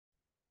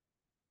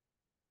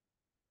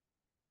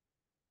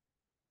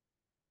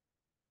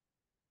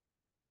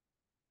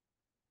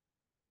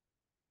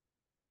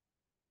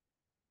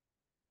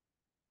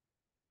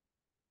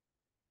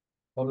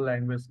Whole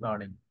language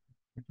learning.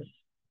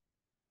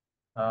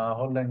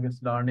 Whole language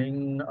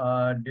learning,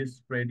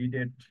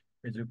 discredited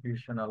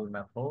educational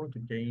method,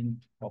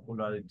 gained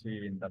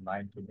popularity in the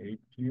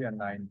 1980 and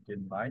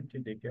 1990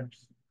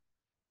 decades,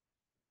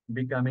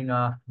 becoming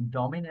a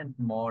dominant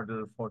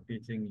model for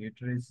teaching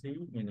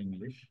literacy in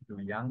English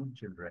to young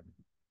children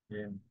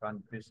in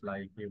countries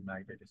like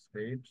United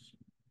States,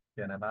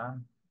 Canada,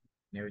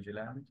 New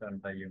Zealand,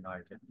 and the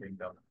United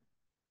Kingdom.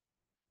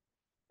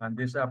 And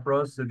this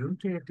approach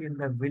rooted in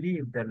the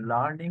belief that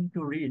learning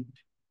to read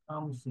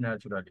comes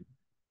naturally,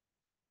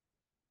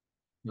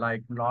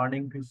 like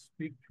learning to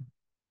speak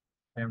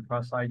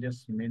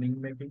emphasizes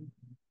meaning making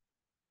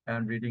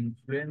and reading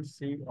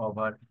fluency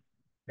over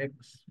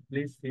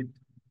explicit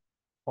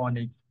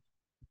phonic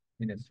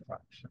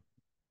instruction.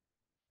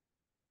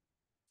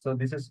 So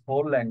this is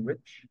whole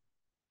language,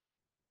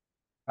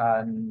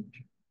 and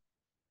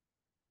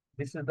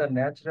this is the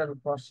natural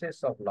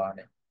process of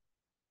learning.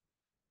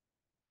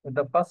 In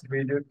the first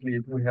video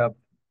clip we have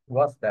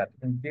was that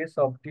in case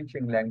of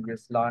teaching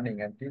language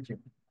learning and teaching,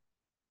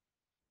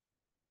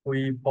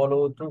 we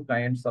follow two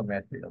kinds of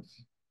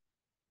materials.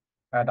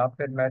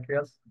 Adapted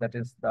materials, that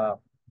is the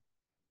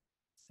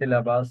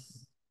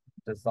syllabus,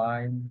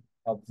 design,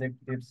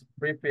 objectives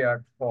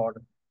prepared for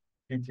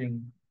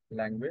teaching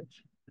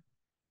language,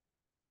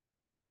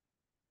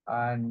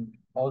 and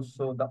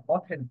also the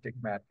authentic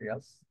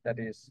materials, that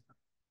is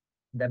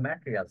the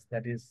materials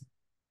that is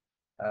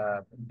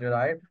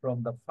derived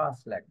from the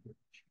first language.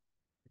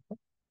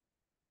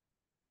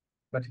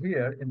 But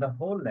here in the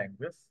whole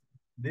language,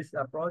 this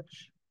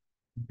approach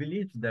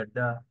believes that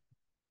the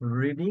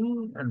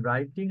reading and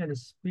writing and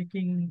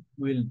speaking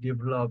will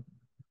develop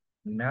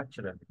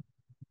naturally.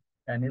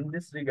 And in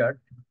this regard,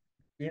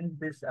 in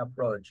this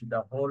approach,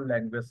 the whole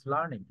language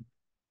learning,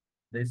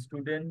 the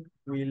student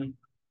will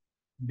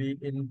be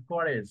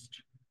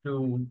encouraged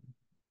to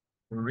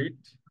read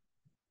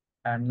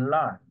and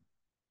learn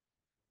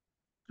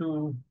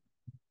to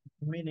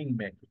meaning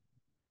making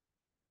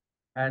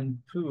and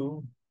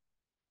to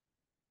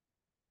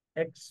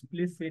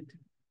explicit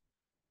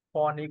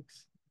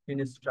phonics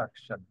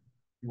instruction.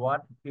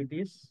 What it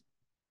is?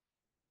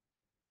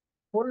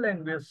 Whole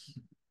language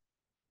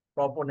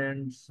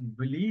proponents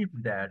believe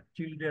that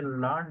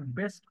children learn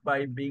best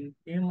by being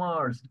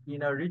immersed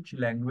in a rich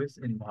language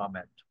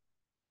environment.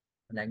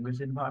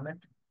 Language environment,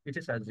 it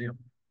is assumed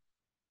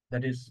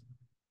that is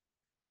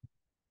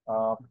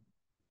uh,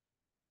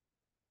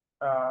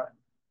 uh,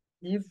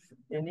 if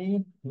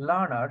any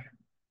learner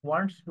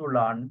wants to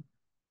learn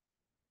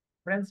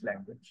French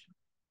language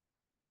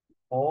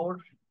or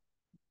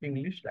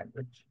English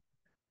language,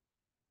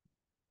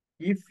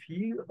 if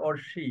he or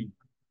she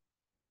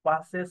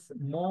passes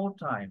more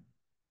time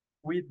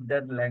with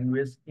that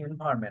language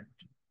environment,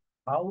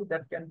 how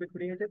that can be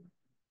created?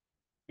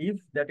 If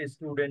that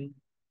student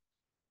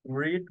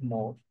read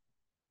more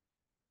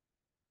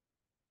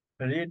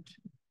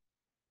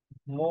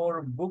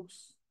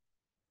books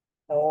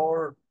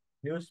or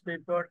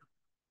newspaper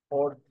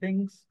or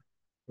things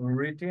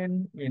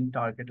written in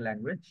target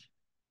language,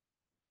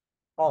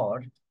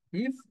 or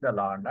if the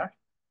learner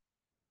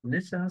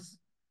listens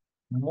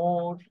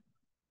more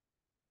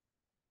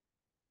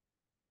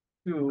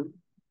to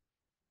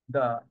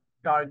the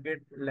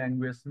target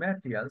language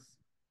materials,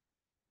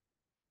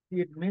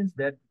 it means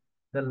that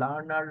the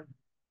learner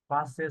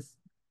passes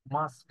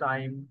much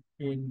time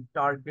in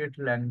target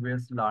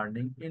language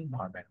learning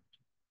environment.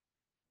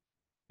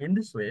 In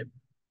this way,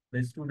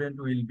 the student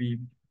will be,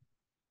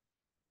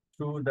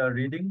 through the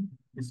reading,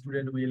 the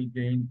student will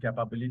gain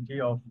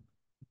capability of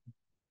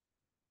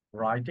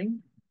writing,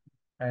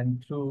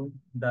 and through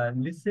the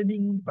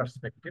listening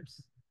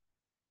perspectives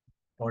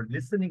or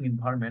listening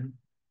environment,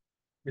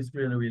 the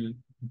student will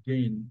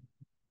gain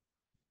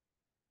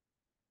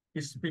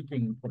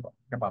speaking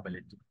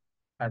capability,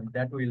 and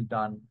that will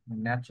done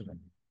naturally.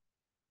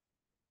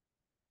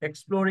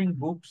 Exploring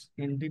books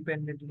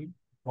independently,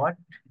 what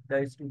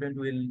the student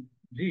will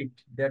read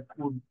that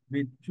could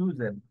be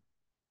chosen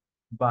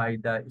by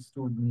the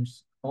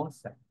student's own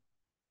self.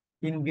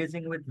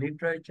 Engaging with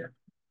literature.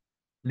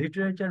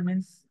 Literature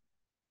means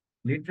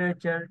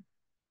literature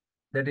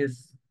that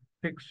is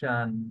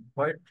fiction,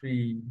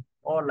 poetry,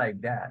 or like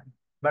that.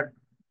 But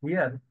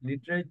here,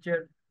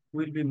 literature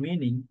will be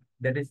meaning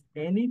that is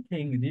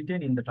anything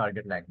written in the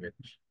target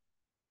language.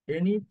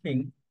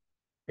 Anything,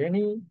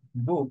 any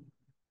book,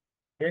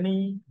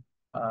 any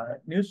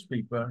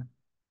newspaper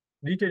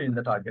written in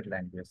the target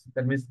language.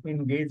 That means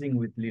engaging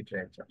with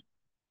literature.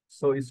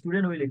 So a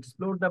student will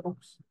explore the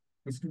books.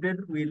 A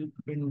student will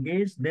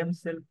engage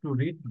themselves to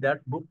read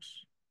that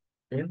books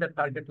in the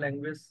target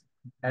language.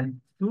 And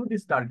through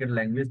this target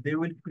language, they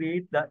will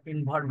create the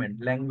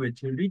environment,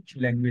 language, rich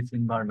language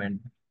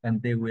environment,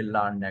 and they will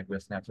learn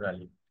language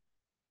naturally.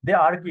 They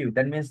argue,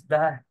 that means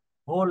the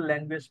whole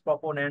language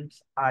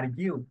proponents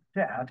argue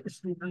that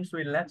students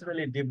will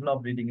naturally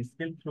develop reading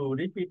skill through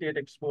repeated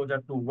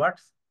exposure to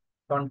words,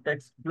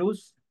 context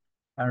clues,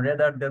 and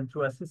rather than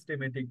through a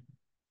systematic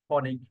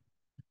phonic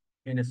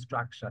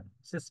instruction,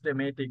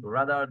 systematic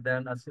rather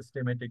than a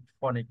systematic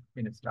phonic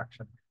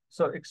instruction.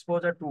 So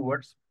exposure to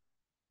words.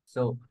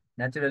 So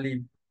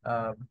naturally,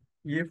 uh,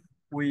 if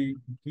we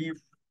give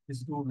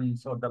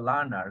students or the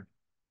learner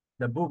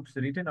the books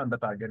written on the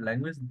target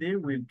language, they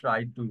will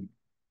try to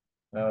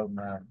um,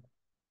 uh,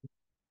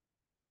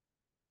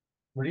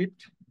 read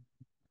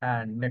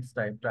and next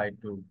time try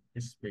to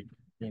speak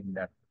in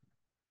that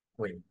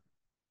way.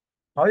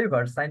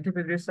 However,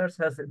 scientific research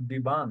has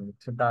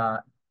debunked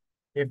the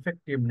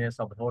effectiveness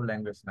of whole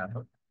language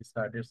method.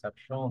 Studies have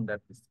shown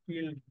that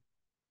skilled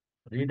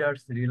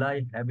readers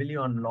rely heavily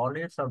on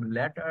knowledge of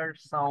letter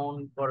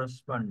sound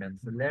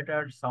correspondence.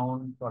 Letter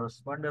sound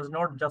correspondence,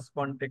 not just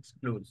context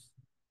clues.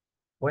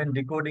 When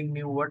decoding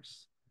new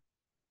words,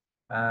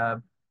 uh,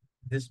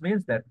 this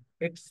means that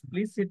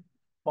explicit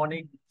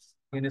phonics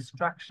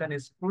instruction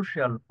is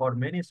crucial for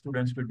many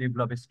students to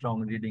develop a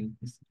strong reading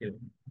skill.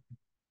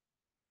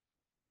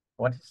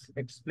 What is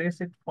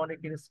explicit phonic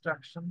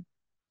instruction?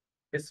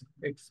 Is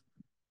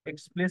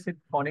explicit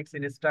phonics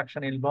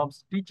instruction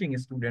involves teaching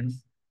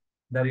students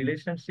the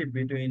relationship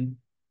between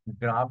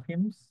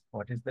graphemes.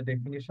 What is the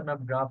definition of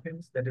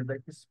graphemes? That is the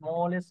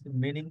smallest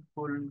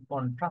meaningful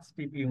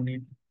contrastive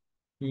unit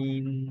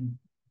in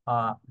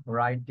a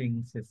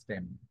writing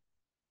system.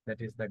 That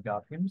is the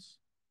graphemes.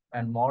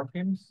 And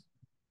morphemes,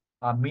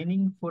 a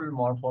meaningful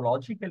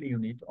morphological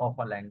unit of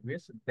a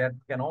language that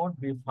cannot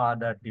be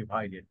further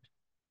divided.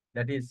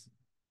 That is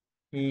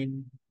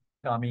in,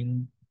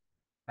 coming,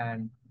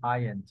 and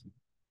ing.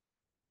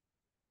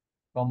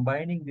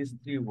 Combining these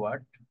three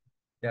words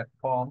that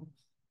forms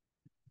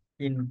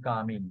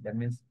incoming. That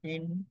means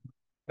in,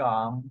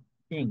 come,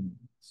 ing.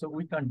 So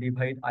we can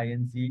divide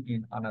ing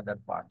in another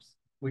parts.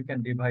 We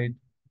can divide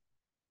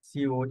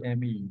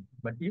COME.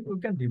 But if we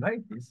can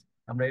divide this,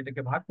 আমরা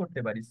এটাকে ভাগ করতে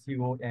পারি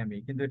COME,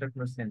 কিন্তু এটার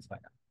কোনো sense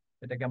হয় না।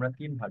 এটাকে আমরা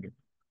তিন ভাগে,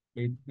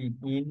 এই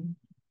ইন,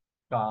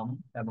 কাম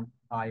এবং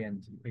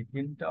আইএনজি, এই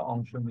তিনটা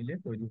অংশ মিলে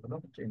তৈরি হলো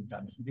হচ্ছে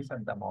incoming. This are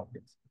the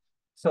মরফিমস।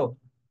 So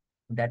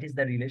that is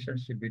the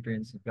relationship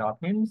between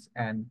graphemes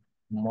and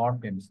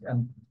morphemes. And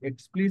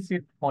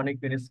explicit phonic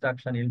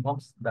instruction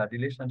involves the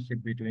relationship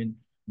between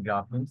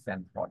graphemes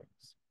and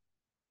phonics.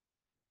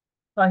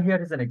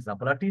 Here is an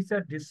example. A teacher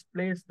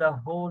displays the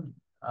whole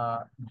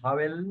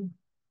vowel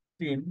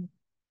team,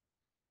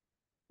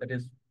 that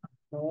is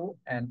O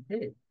and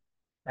A,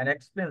 and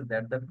explains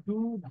that the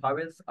two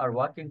vowels are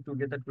working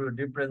together to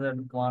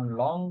represent one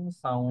long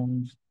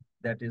sound,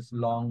 that is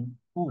long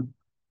U.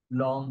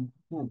 Long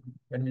U.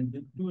 And in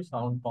the two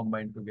sound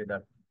combined together.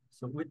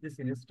 So with this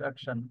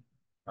instruction,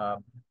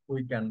 we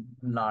can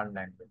learn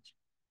language.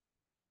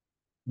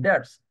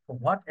 That's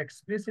what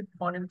explicit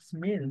phonics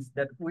means,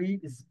 that we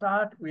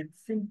start with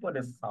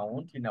simplest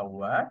sound in a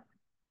word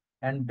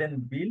and then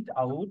build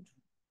out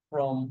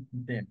from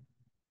them,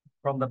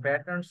 from the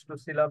patterns to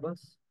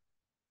syllables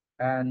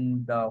and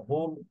the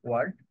whole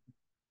word.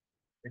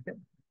 Okay.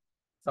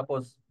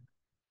 Suppose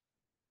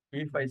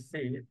if I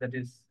say that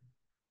is,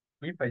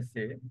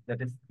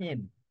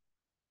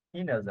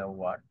 in as a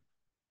word,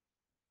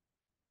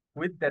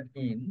 with that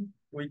in,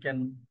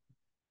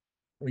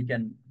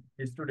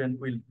 the student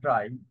will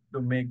try to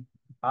make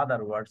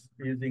other words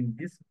using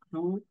this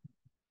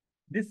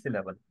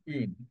syllable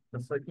in.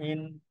 So in,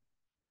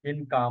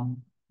 income,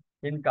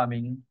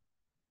 incoming,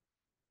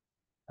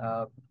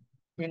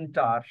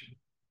 inter,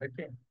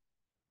 okay,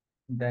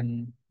 then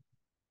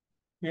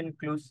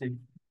inclusive.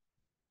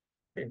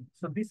 Okay,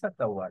 so these are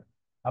the words.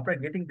 After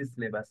getting this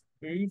syllabus,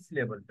 এই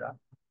syllableটা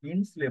in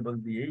syllable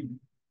দিয়েই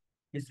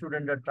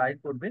স্টুডেন্টরা try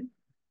করবে,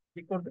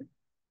 কি করবে,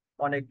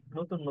 অনেক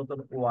নতুন নতুন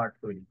word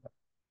তৈরি করে।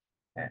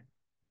 হ্যাঁ,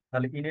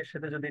 তাহলে ইনের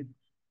সাথে যদি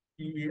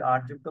TER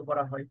যুক্ত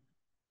করা হয়,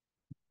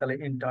 তাহলে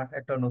ইন্টার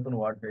একটা নতুন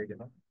ওয়ার্ড হয়ে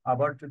গেল।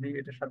 আবার যদি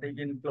এটার সাথে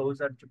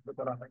ইনক্লোজার যুক্ত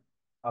করা হয়,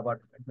 আবার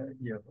একটা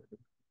ইয়ে হবে।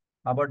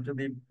 আবার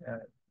যদি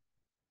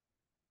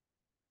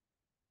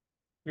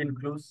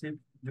inclusive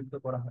যুক্ত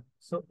করা হয়,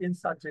 so in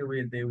such a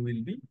way they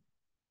will be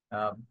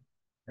um,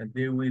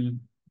 they will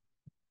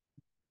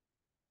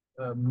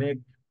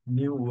make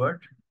new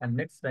word, and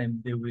next time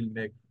they will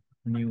make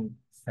new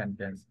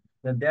sentence.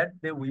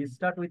 We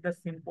start with the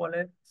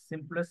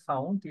simplest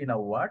sound in a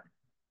word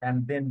and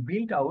then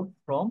build out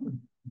from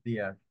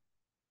there.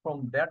 From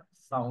that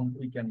sound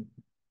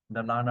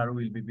the learner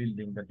will be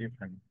building the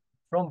different,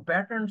 from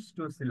patterns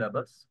to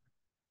syllables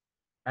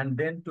and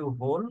then to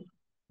whole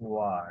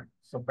word.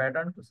 So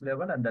pattern to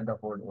syllable and then the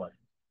whole word.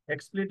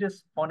 Explicit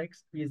phonics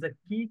is a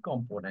key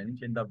component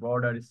in the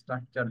broader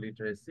structure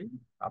literacy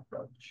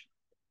approach.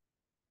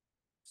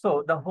 So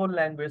the whole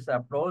language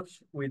approach,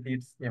 with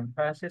its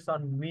emphasis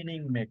on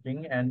meaning making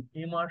and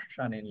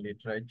immersion in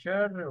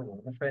literature,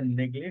 often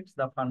neglects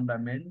the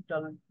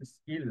fundamental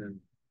skill,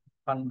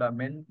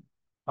 fundament,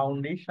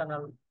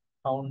 foundational,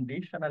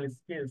 foundational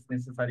skills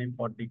necessary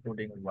for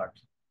decoding words.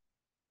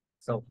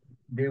 So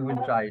they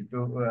will try to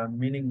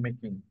meaning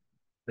making.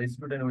 The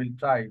student will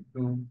try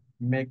to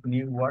make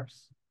new words,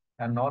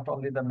 and not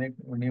only the make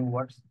new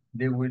words,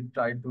 they will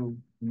try to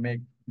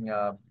make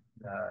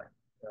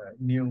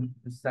new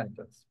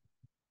sentence.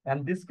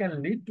 And this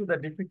can lead to the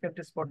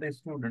difficulties for the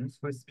students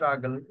who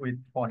struggle with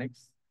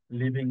phonics,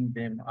 leaving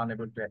them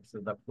unable to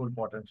access the full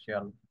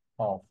potential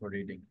of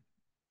reading.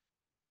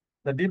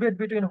 The debate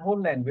between whole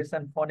language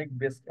and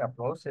phonic-based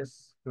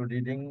approaches to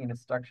reading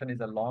instruction is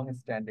a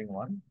long-standing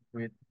one,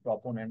 with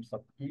proponents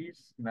of each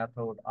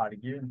method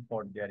arguing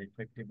for their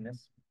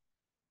effectiveness.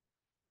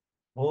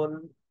 Whole,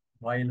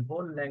 while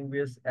whole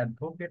language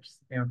advocates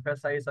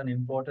emphasize on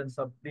importance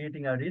of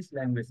creating a rich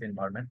language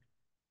environment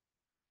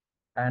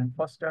and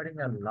fostering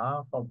a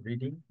love of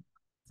reading,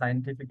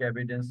 scientific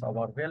evidence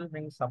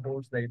overwhelming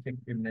supports the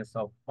effectiveness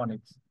of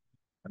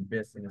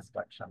phonics-based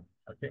instruction.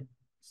 Okay,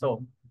 so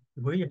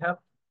we have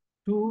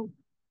two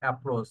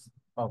approaches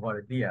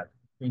over there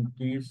in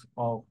case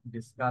of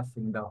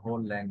discussing the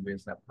whole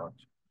language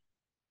approach.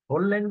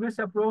 Whole language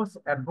approach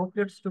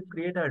advocates to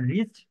create a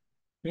rich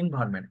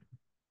environment,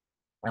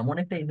 এমন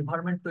একটা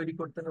environment তৈরি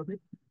করতে হবে,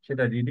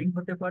 সেটা reading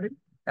হতে পারে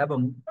এবং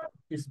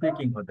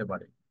speaking হতে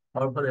পারে,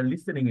 অর্থাৎ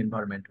লিসেনিং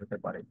এনভায়রনমেন্ট হতে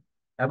পারে।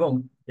 এবং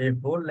এই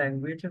হোল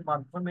ল্যাঙ্গুয়েজের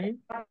মাধ্যমে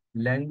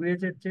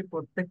ল্যাঙ্গুয়েজের যে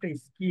প্রত্যেকটা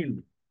skill,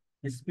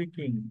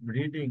 speaking,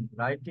 reading,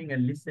 writing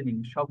and listening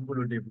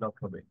সবগুলো ডেভেলপ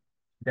হবে।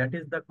 That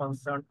is the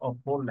concern of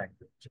whole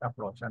language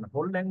approach. And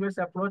whole language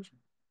approach,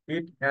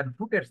 it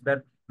advocates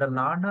that the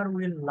learner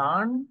will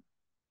learn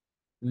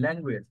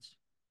language,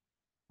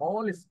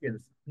 all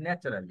skills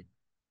naturally.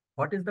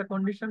 What is the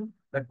condition?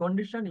 The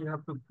condition, you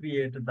have to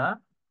create the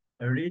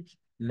rich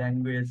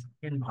language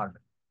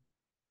environment.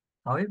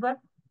 However,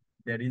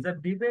 there is a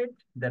debate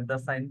that the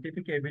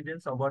scientific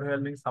evidence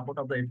overwhelming support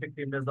of the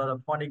effectiveness of the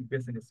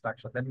phonic-based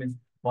instruction. That means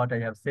what I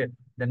have said.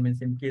 That means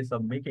in case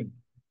of making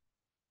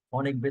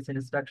phonic-based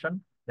instruction,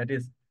 that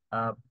is,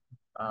 uh,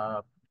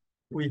 uh,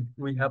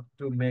 we have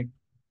to make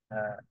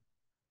uh,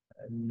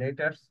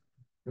 letters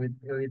with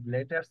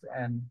letters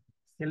and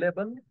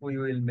syllable. We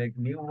will make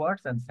new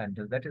words and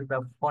sentence. That is the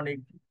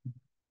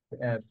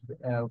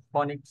uh,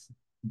 phonics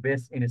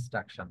based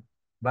instruction.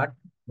 But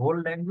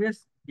whole language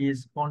is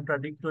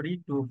contradictory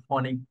to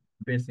phonic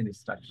based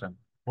instruction.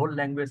 Whole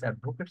language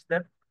advocates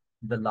that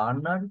the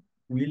learner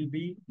will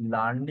be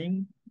learning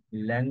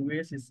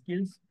language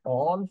skills,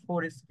 all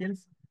four skills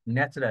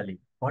naturally.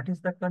 What is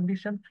the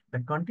condition?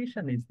 The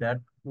condition is that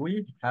we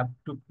have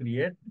to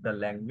create the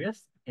language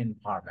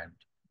environment,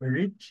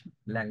 rich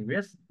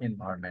language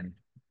environment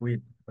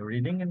with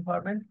reading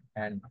environment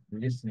and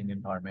listening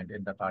environment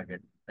in the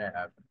target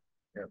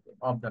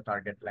of the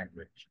target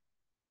language.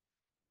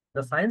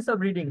 The science of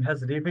reading has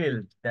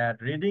revealed that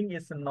reading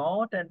is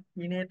not an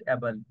innate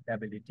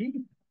ability,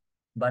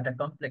 but a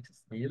complex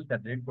skill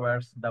that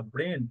requires the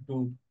brain to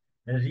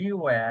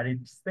rewire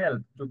itself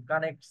to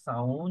connect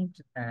sound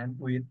and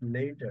with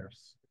letters.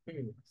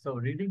 Okay, so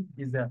reading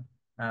is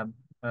um,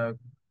 a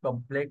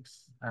complex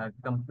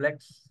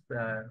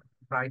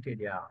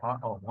criteria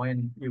or when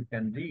you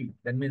can read.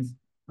 That means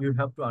you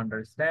have to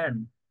understand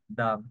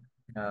the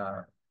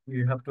uh,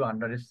 you have to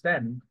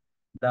understand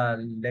the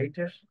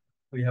letters.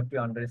 We have to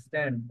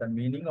understand the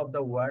meaning of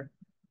the word,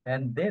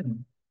 and then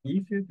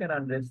if you can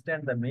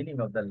understand the meaning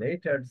of the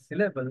letter,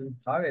 syllable,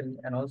 vowel,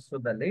 and also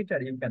the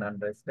letter, you can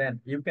understand.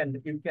 You can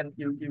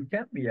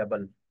be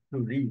able to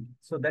read.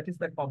 So that is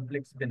the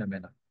complex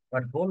phenomena.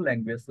 But whole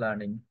language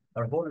learning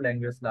or whole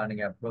language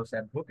learning approach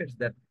advocates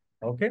that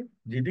okay,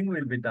 reading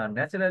will be done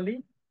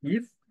naturally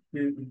if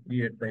you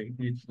create the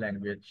each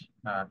language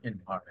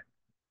environment.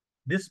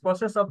 This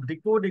process of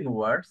decoding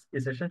words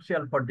is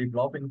essential for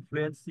developing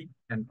fluency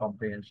and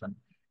comprehension,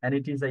 and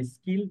it is a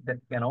skill that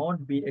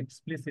cannot be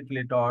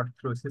explicitly taught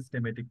through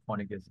systematic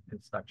phonic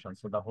instruction.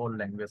 So the whole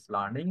language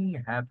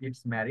learning have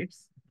its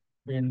merits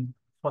in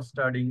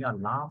fostering a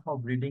love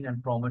of reading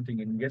and promoting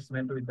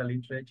engagement with the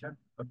literature.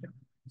 Okay,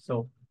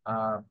 so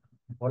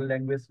whole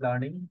language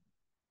learning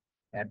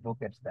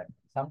advocates that.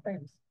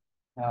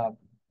 Uh,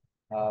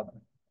 uh,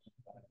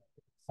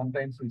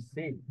 sometimes we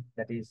say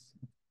that is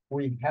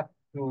we have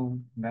to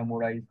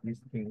memorize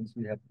these things,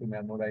 we have to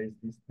memorize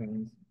these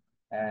things,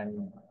 and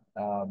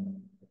um,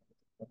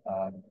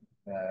 uh,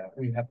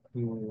 we have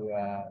to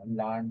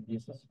learn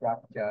this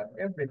structure,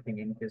 everything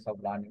in case of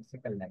learning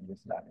second language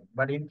learning.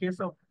 But in case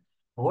of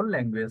whole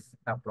language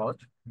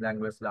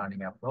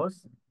learning approach,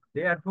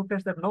 they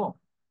advocate that no,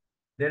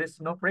 there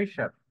is no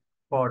pressure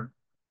for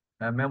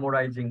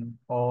memorizing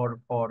or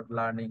for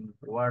learning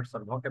words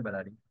or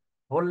vocabulary.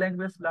 Whole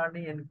language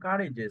learning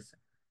encourages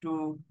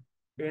to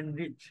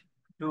enrich,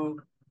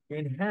 to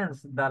enhance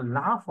the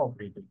love of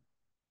reading.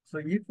 So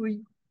if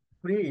we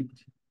create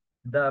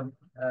the,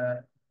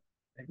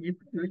 if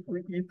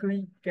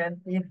we can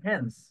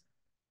enhance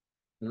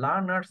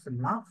learners'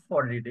 love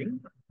for reading,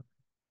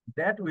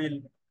 that will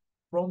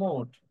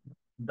promote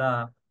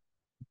the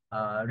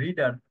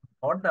reader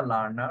or the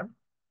learner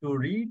to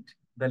read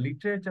the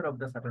literature of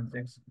the certain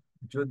text.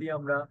 যদি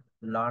আমরা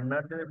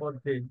লার্নারদের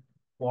মধ্যে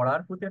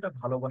পড়ার প্রতি একটা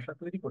ভালোবাসা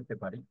তৈরি করতে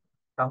পারি,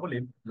 তাহলে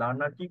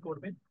লার্নার কি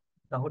করবে?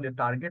 তাহলে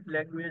টার্গেট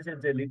ল্যাঙ্গুয়েজের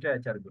যে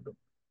লিটারেচার গুলো,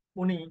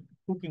 উনি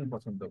কুকিং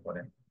পছন্দ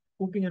করেন,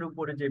 কুকিং এর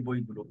উপরে যে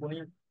বইগুলো উনি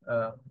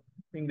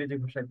ইংরেজি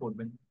ভাষায়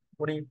পড়বেন,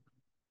 উনি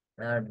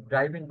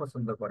ড্রাইভিং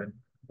পছন্দ করেন,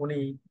 উনি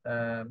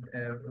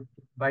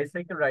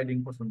বাইসাইকেল রাইডিং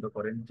পছন্দ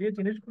করেন, যে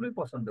জিনিসগুলোই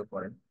পছন্দ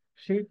করেন,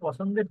 সেই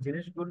পছন্দের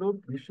জিনিসগুলোর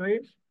বিষয়ে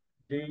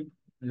যেই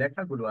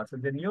লেখাগুলো আছে,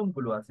 যে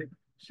নিয়মগুলো আছে,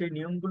 সেই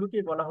নিয়মগুলোকে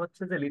বলা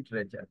হচ্ছে যে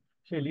লিটারেচার।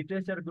 সেই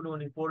লিটারেচার গুলো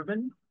উনি পড়বেন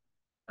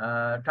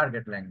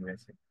টার্গেট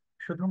ল্যাঙ্গুয়েজে।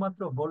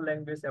 শুধুমাত্র হোল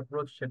ল্যাঙ্গুয়েজ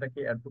অ্যাপ্রোচ সেটাকে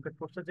অ্যাডভোকেট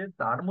করছে যে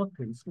তার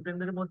মধ্যে,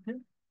 স্টুডেন্টদের মধ্যে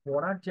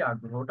পড়ার যে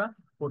আগ্রহটা,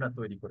 ওটা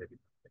তৈরি করে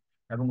দিতে হবে।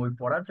 এবং ওই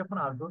পড়ার যখন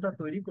আগ্রহটা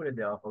তৈরি করে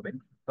দেওয়া হবে,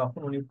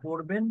 তখন উনি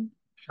পড়বেন,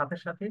 সাথে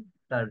সাথে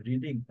তার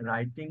রিডিং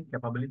রাইটিং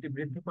ক্যাপাবিলিটি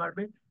বৃদ্ধি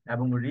পাবে।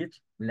 এবং রিচ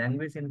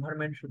ল্যাঙ্গুয়েজ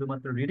এনভায়রনমেন্ট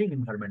শুধুমাত্র রিডিং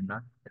এনভায়রনমেন্ট না,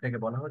 এটাকে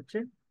বলা হচ্ছে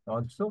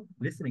also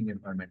listening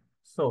environment.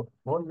 So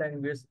whole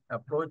language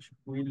approach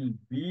will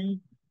be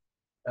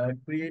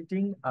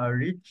creating a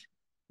rich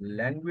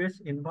language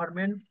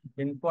environment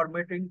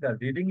incorporating the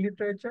reading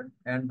literature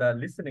and the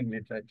listening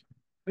literature.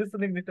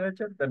 Listening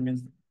literature, that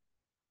means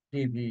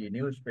TV,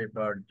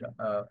 newspaper,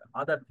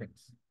 other things.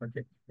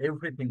 Okay,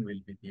 everything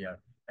will be there,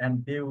 and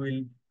they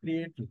will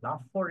create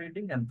love for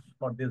reading, and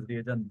for this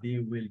reason, they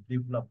will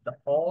develop the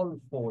all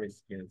four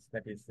skills,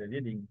 that is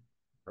reading,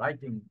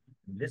 writing,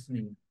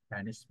 listening,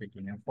 and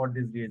speaking. And for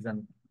this reason,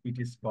 it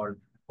is called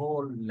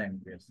whole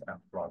language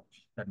approach.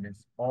 That means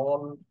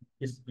all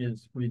skills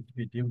which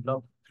we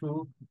develop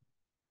through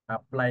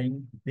applying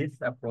this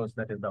approach,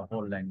 that is the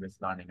whole language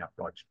learning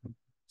approach.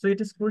 So it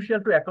is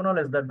crucial to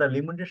acknowledge that the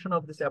limitation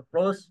of this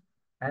approach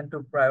and to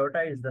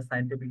prioritize the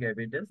scientific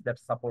evidence that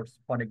supports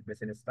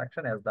phonics-based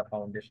instruction as the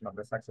foundation of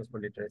the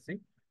successful literacy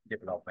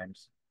developments.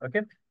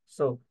 Okay,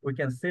 so we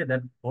can say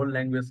that whole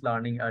language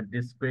learning are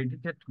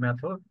discredited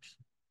methods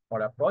or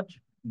approach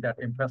that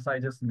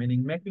emphasizes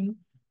meaning making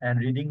and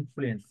reading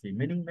fluency.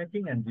 Meaning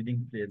making and reading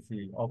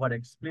fluency over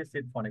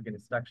explicit phonic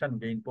instruction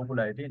gained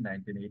popularity in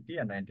 1980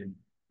 and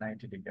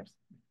 1990 decades.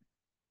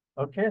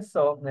 Okay,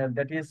 so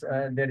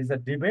there is a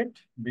debate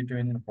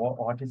between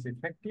what is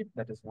effective,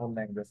 that is whole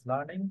language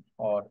learning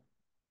or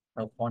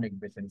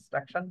phonic-based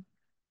instruction,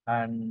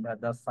 and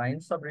the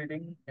science of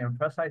reading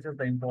emphasizes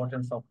the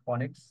importance of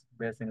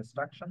phonics-based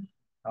instruction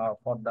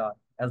for the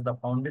as the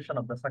foundation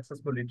of the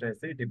successful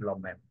literacy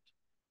development,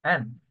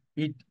 and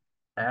it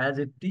as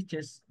it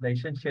teaches the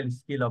essential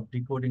skill of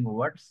decoding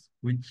words,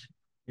 which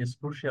is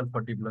crucial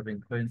for developing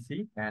fluency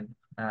and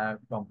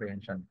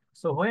comprehension.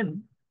 So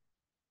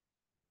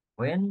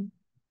when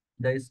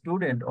the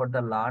student or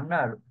the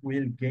learner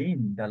will gain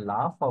the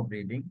love of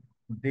reading,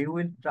 they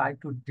will try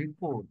to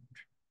decode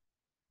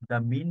the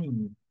meaning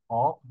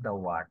of the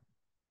word.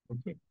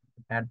 Okay.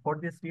 And for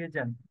this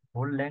reason,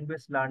 whole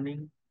language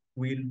learning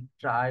will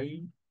try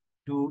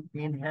to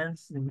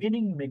enhance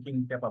meaning making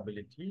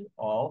capability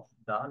of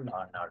the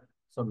learner.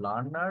 So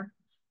learner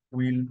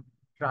will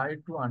try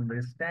to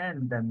understand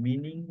the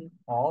meaning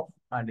of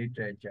a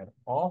literature,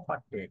 of a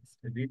text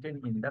written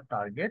in the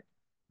target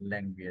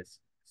language.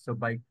 So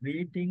by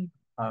creating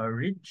a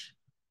rich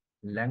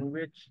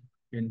language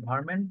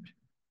environment,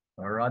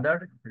 or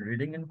rather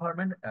reading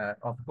environment,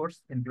 of course,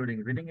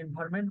 including reading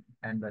environment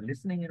and the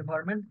listening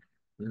environment,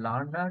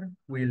 learner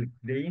will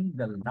gain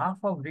the love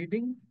of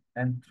reading,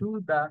 and through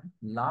the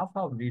love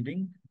of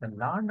reading, the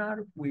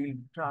learner will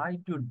try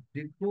to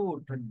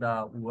decode the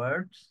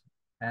words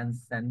and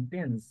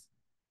sentence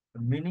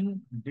meaning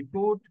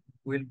decode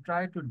will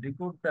try to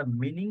decode the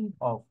meaning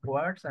of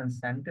words and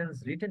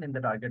sentence written in the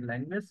target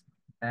language,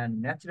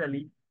 and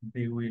naturally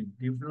they will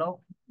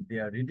develop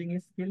their reading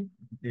skill,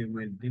 they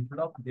will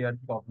develop their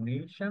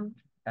cognition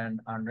and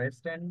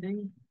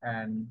understanding,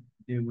 and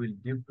they will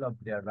develop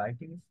their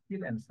writing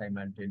skill and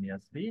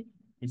simultaneously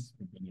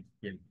speaking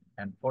skill.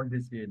 And for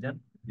this reason,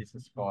 this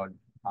is called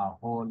a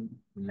whole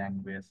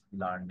language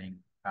learning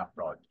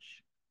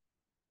approach.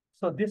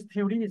 So this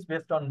theory is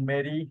based on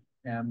Mary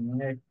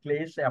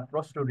Clay's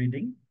approach to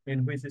reading,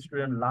 in which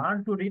students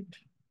learn to read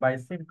by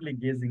simply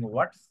gazing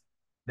words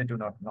they do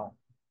not know.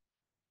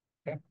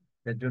 Okay,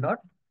 they do not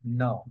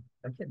know.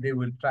 Okay, they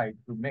will try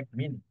to make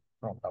meaning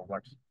from the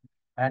words,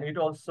 and it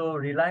also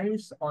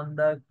relies on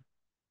the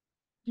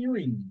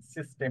cueing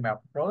system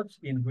approach,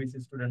 in which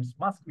students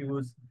must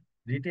use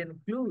written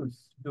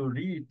clues to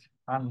read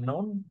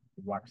unknown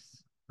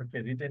words.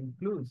 Okay, written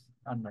clues,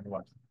 unknown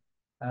words.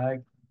 Uh,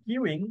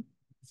 Cueing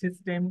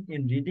system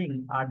in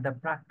reading are the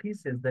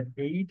practices that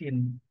aid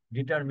in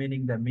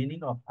determining the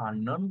meaning of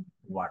unknown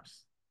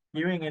words.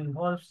 Cueing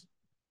involves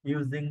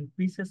using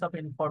pieces of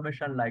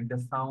information like the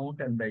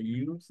sound and the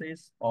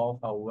uses of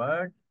a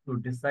word to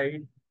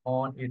decide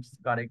on its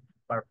correct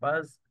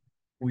purpose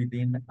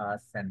within a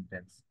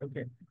sentence.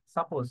 Okay,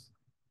 suppose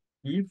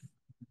if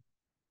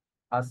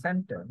a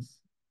sentence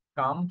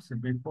comes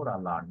before a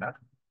learner,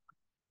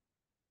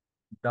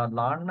 the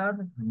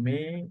learner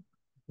may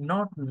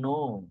not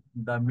know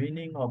the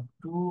meaning of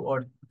two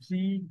or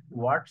three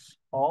words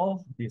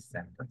of this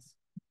sentence.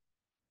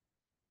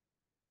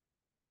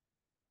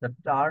 The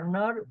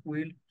learner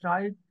will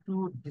try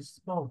to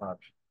discover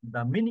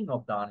the meaning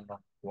of the unknown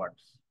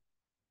words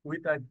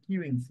with a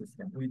queuing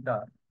system,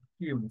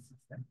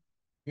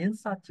 In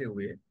such a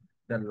way,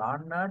 the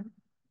learner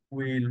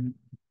will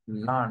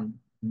learn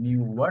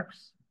new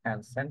words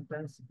and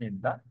sentences in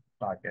the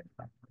target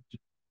language.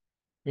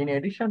 In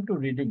addition to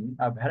reading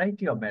a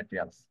variety of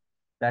materials,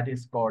 that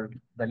is called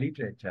the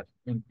literature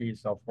in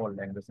case of whole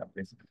language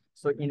application.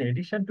 So in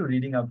addition to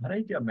reading a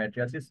variety of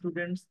materials,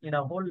 students in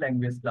a whole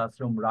language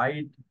classroom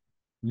write,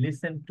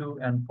 listen to,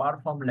 and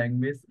perform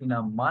language in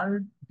a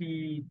multitude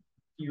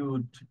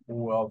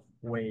of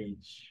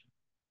ways.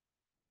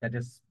 That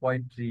is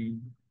poetry,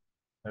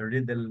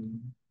 riddle,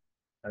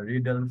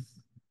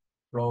 riddles,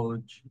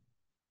 prose,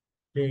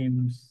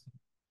 games,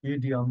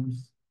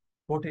 idioms,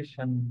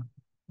 quotation,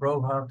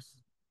 proverbs,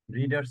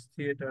 readers'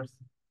 theaters,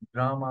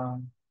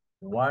 drama,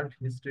 world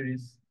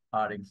histories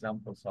are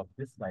examples of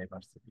this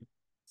diversity.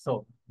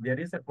 So there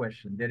is a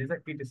question, there is a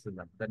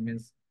criticism. That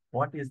means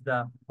what is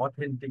the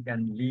authentic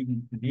and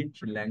rich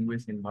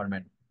language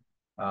environment?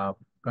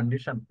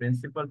 Condition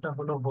প্রিন্সিপালটা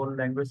হলো whole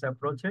language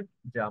অ্যাপ্রোচে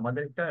যে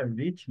আমাদের একটা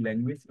rich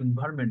language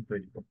environment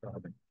তৈরি করতে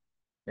হবে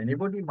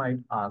anybody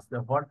might ask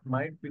that what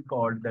might be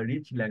called the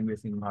rich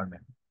language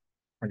environment.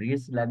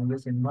 Rich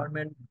language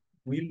environment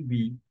will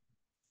be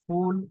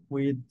full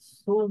with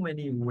so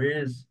many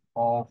ways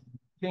of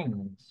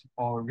things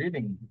or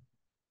reading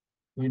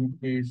in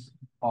case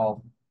of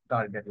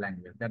target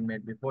language. That may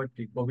be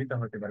poetry, kobita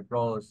hote pare,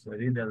 prose,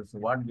 riddles,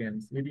 word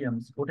games,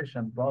 idioms,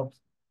 quotation,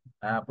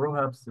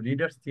 proverbs,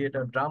 readers,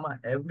 theater, drama,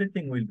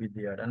 everything will be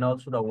there. And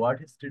also the word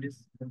studies.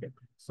 Okay.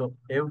 So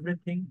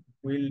everything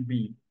will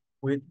be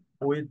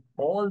with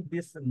all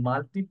this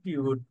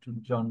multitude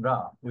genre,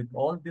 with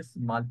all this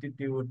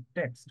multitude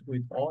text,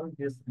 with all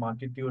this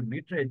multitude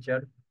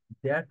literature,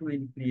 that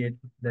will create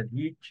the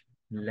rich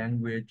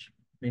language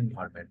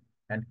environment.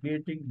 And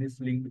creating this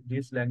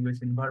language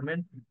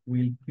environment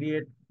will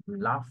create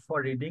love for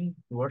reading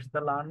towards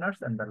the learners,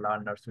 and the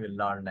learners will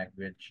learn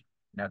language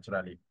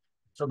naturally.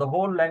 So the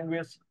whole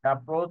language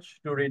approach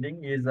to reading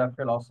is a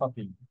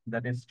philosophy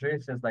that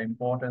stresses the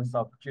importance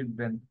of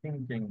children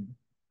thinking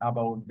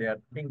about their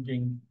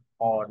thinking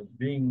or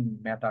being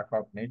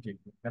metacognitive.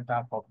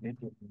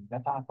 Metacognitive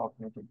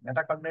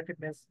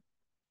means,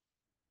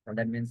 and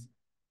that means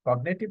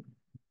cognitive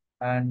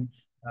and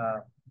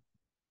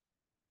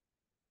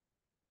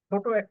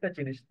ছোট একটা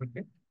জিনিস থেকে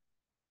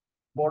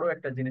বড়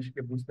একটা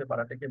জিনিসকে বুঝতে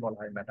পারাটাকে বলা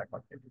হয়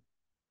মেটাকগনিটিভ।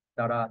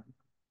 তারা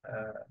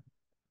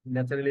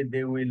naturally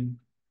they will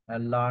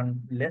learn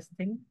less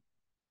thing,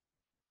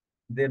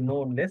 they no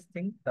less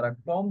thing, তারা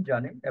কম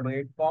জানে এবং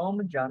এই কম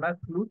জানা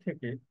ক্লু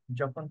থেকে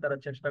যখন তারা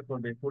চেষ্টা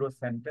করবে পুরো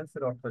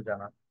সেন্টেন্সের অর্থ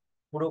জানার,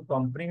 পুরো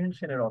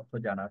কম্প্রিহেনশনের অর্থ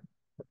জানার,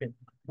 ওকে,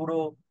 পুরো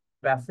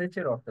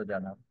প্যাসেজের অর্থ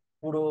জানার,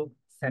 পুরো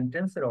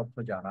সেন্টেন্সের অর্থ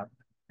জানার,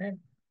 হ্যাঁ,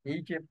 এই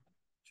যে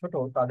ছোট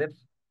তাদের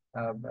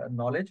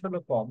নলেজ হলো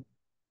কম,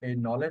 এই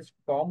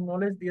কম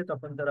নলেজ দিয়ে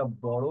তখন তারা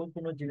বড়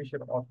কোনো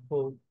জিনিসের অর্থ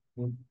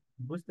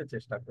বুঝতে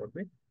চেষ্টা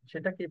করবে,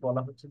 সেটাকেই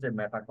বলা হচ্ছে যে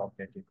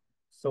মেটাকগনিটিভ।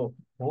 So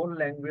whole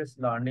language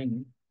learning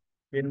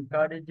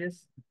encourages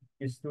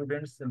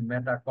students'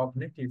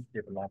 metacognitive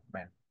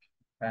development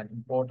and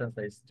importance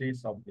the stage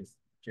of this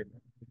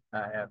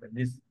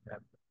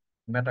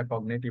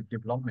metacognitive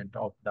development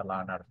of the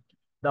learner.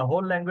 The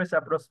whole language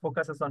approach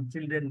focuses on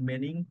children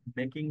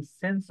making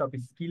sense of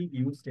skill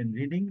used in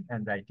reading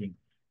and writing,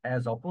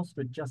 as opposed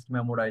to just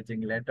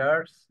memorizing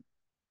letters,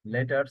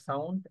 letter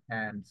sound,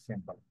 and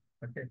symbol.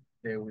 Okay,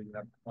 they will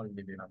not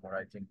only be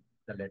memorizing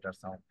the letter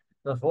sound.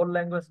 The whole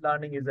language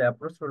learning is an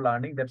approach to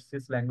learning that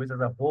sees language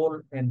as a whole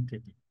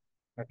entity.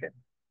 Okay,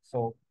 so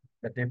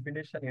the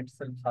definition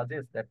itself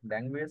suggests that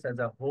language as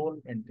a whole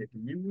entity.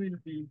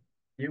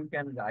 You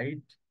can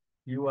write,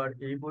 you are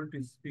able to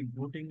speak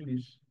good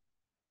English,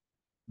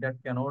 that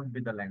cannot be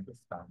the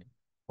language learning.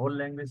 Whole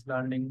language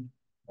learning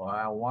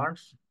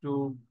wants to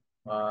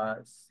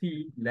see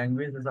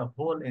language as a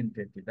whole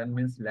entity. That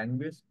means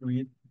language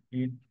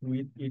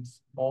with its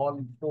all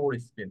four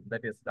skills,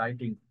 that is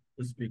writing,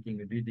 speaking,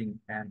 reading,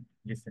 and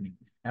listening.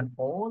 And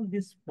all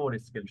these four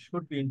skills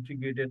should be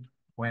integrated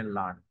when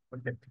learned.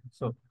 Okay.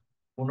 So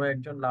কোনো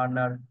একজন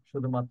learner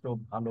শুধুমাত্র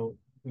ভালো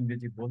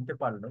ইংরেজি বলতে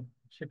পারলো,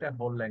 সেটা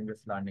whole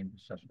language learning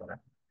বিশ্বাস করে।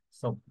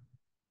 সো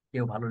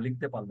কেউ ভালো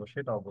লিখতে পারলো,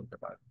 সেটাও বলতে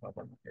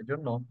পারবো না।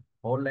 এজন্য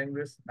whole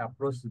language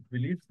approach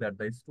believes that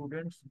the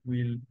students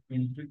will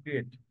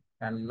integrate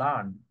and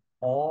learn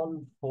all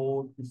four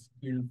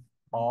skills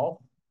of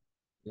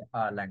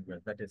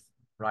language, that is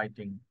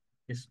writing,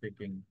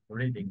 speaking,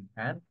 reading,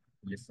 and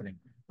listening.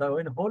 So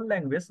in whole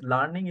language,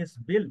 learning is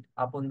built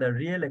upon the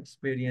real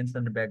experience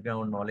and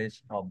background knowledge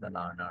of the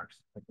learners.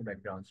 Okay,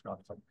 background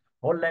knowledge.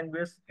 Whole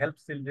language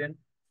helps children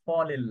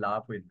fall in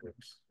love with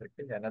books.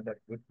 Okay, another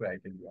good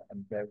criteria and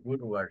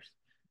good words.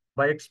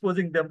 By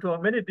exposing them to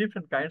many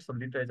different kinds of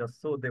literature,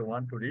 so they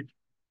want to read.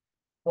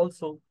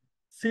 Also,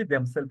 see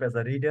themselves as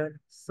a reader,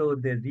 so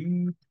they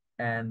read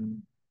and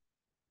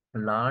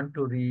learn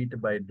to read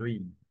by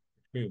doing.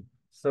 Okay,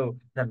 so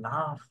the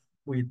love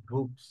with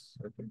books.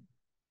 Okay,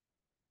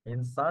 in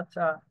such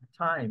a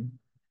time,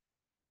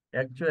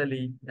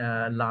 actually,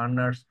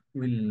 learners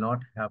will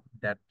not have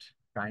that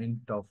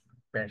kind of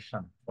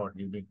passion for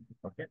reading.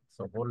 Okay,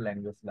 so whole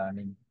language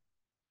learning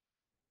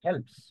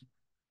helps.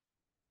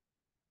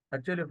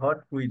 Actually, what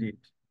we did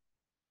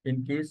in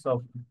case of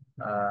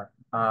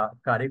a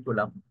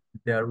curriculum,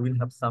 there will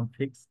have some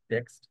fixed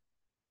text.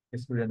 The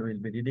student will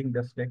be reading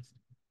this text.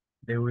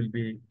 They will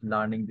be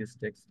learning this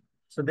text.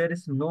 So there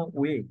is no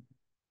way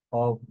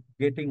of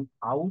getting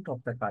out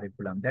of the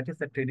curriculum. That is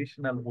the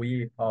traditional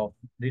way of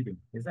reading,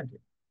 isn't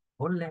it?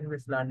 Whole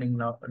language learning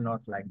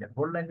not like that.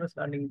 Whole language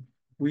learning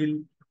will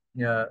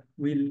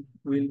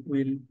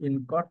will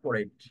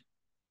incorporate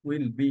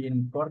will be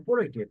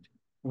incorporated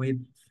with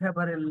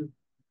several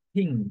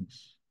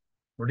things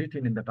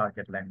written in the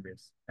target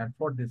language. And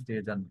for this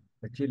reason,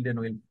 the children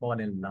will fall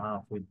in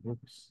love with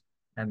books,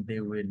 and they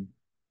will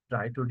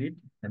try to read,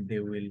 and they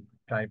will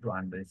try to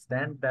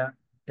understand the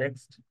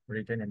text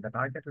written in the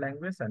target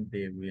language, and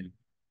they will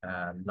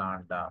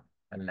learn the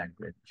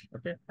language.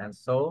 Okay, and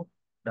so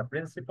the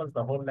principles,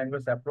 the whole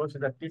language approach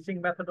is a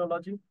teaching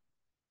methodology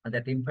and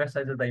that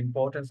emphasizes the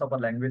importance of a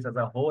language as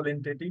a whole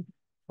entity,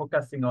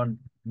 focusing on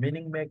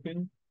meaning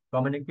making,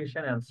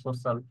 communication, and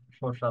social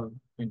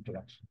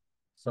interaction.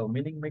 So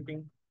meaning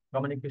making,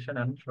 communication,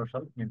 and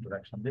social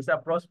interaction. This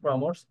approach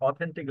promotes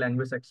authentic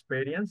language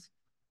experience,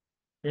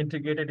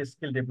 integrated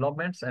skill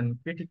developments, and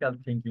critical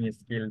thinking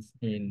skills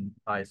in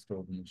high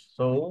students.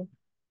 So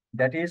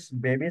that is,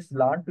 babies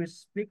learn to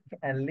speak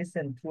and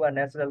listen through a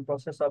natural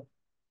process of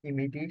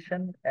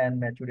imitation and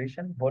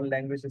maturation. Whole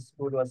language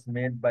school was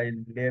made by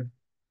Lev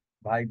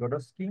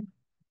Vygotsky,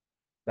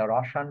 the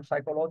Russian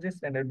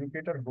psychologist and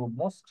educator who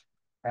most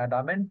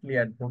adamantly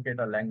advocate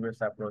a language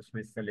approach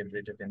which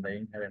celebrated in the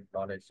inherent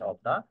knowledge of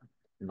the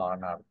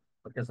learner.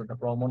 Okay, so the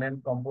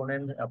proponents of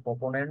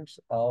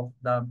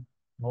the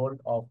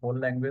whole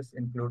language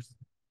includes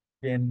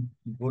Ken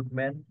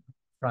Goodman,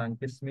 Frank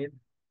Smith,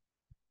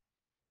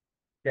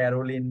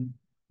 Caroline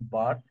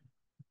Barth,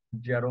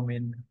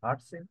 Jerome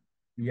Hartson,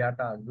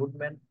 Beata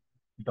Goodman,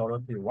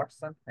 Dorothy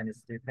Watson, and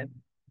Stephen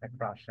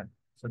Krashen.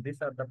 So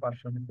these are the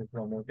persons who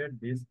promoted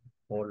this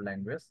whole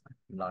language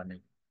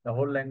learning. The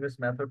whole language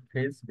method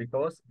fails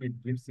because it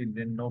gives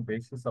children no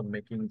basis of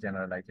making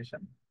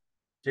generalization.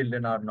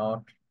 Children are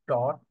not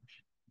taught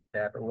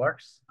that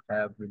words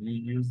have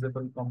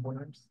reusable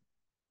components,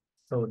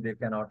 so they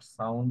cannot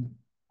sound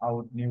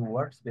out new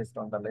words based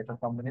on the letter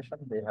combination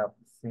they have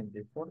seen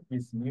before.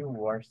 Each new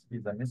words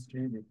is a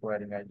mystery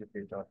requiring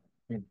educator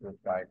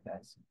input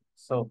guidance.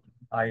 So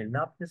I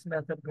love this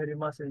method very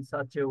much in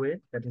such a way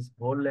that is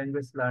whole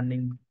language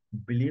learning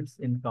believes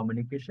in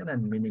communication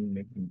and meaning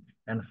making,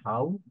 and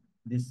how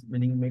this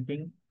meaning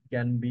making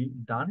can be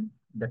done.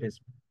 That is,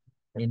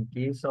 in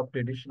case of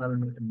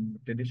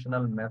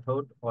traditional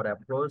method or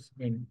approach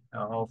in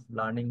of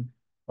learning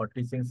or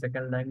teaching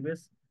second language,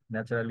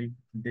 naturally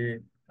they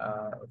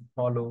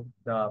follow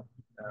the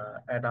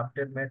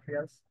adapted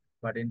materials.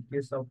 But in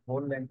case of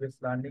whole language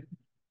learning,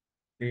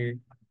 they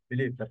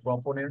believe, the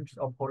proponents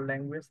of whole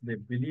language, they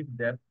believe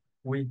that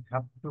we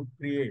have to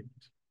create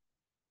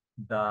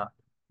the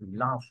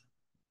love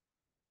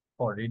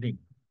for reading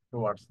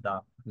towards the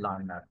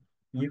learner.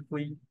 If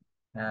we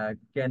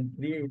can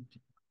create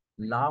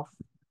love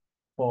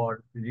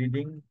for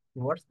reading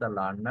towards the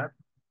learner,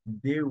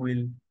 they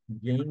will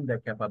gain the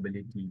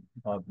capability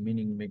of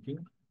meaning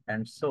making,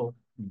 and so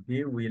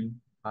they will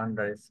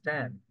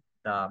understand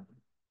the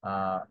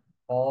uh,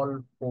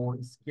 all four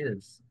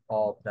skills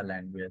of the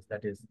language,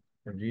 that is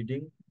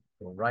reading,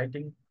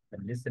 writing,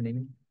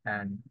 listening,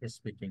 and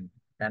speaking.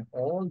 And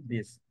all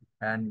this,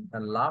 and the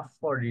love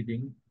for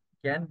reading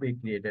can be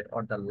created,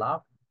 or the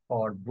love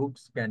for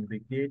books can be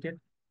created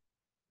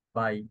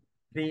by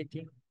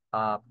creating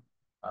a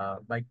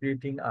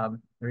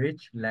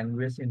rich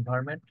language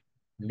environment,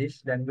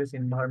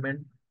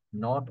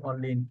 not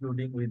only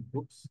including with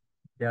books.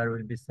 There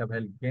will be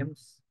several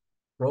games,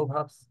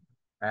 proverbs,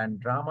 and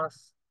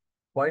dramas,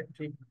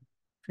 poetry,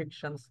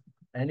 fictions,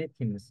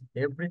 anything,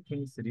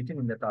 everything written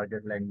in the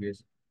target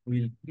language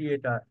will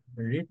create a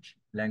rich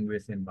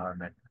language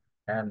environment.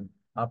 And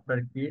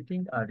after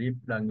creating a rich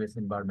language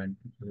environment,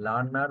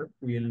 learner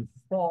will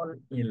fall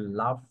in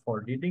love for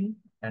reading,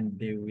 and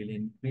they will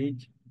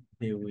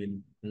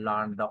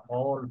learn the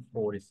all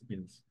four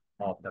skills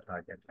of the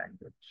target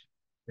language.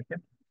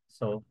 Okay,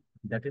 so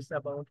that is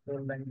about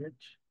whole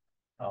language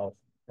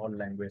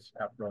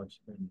approach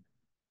in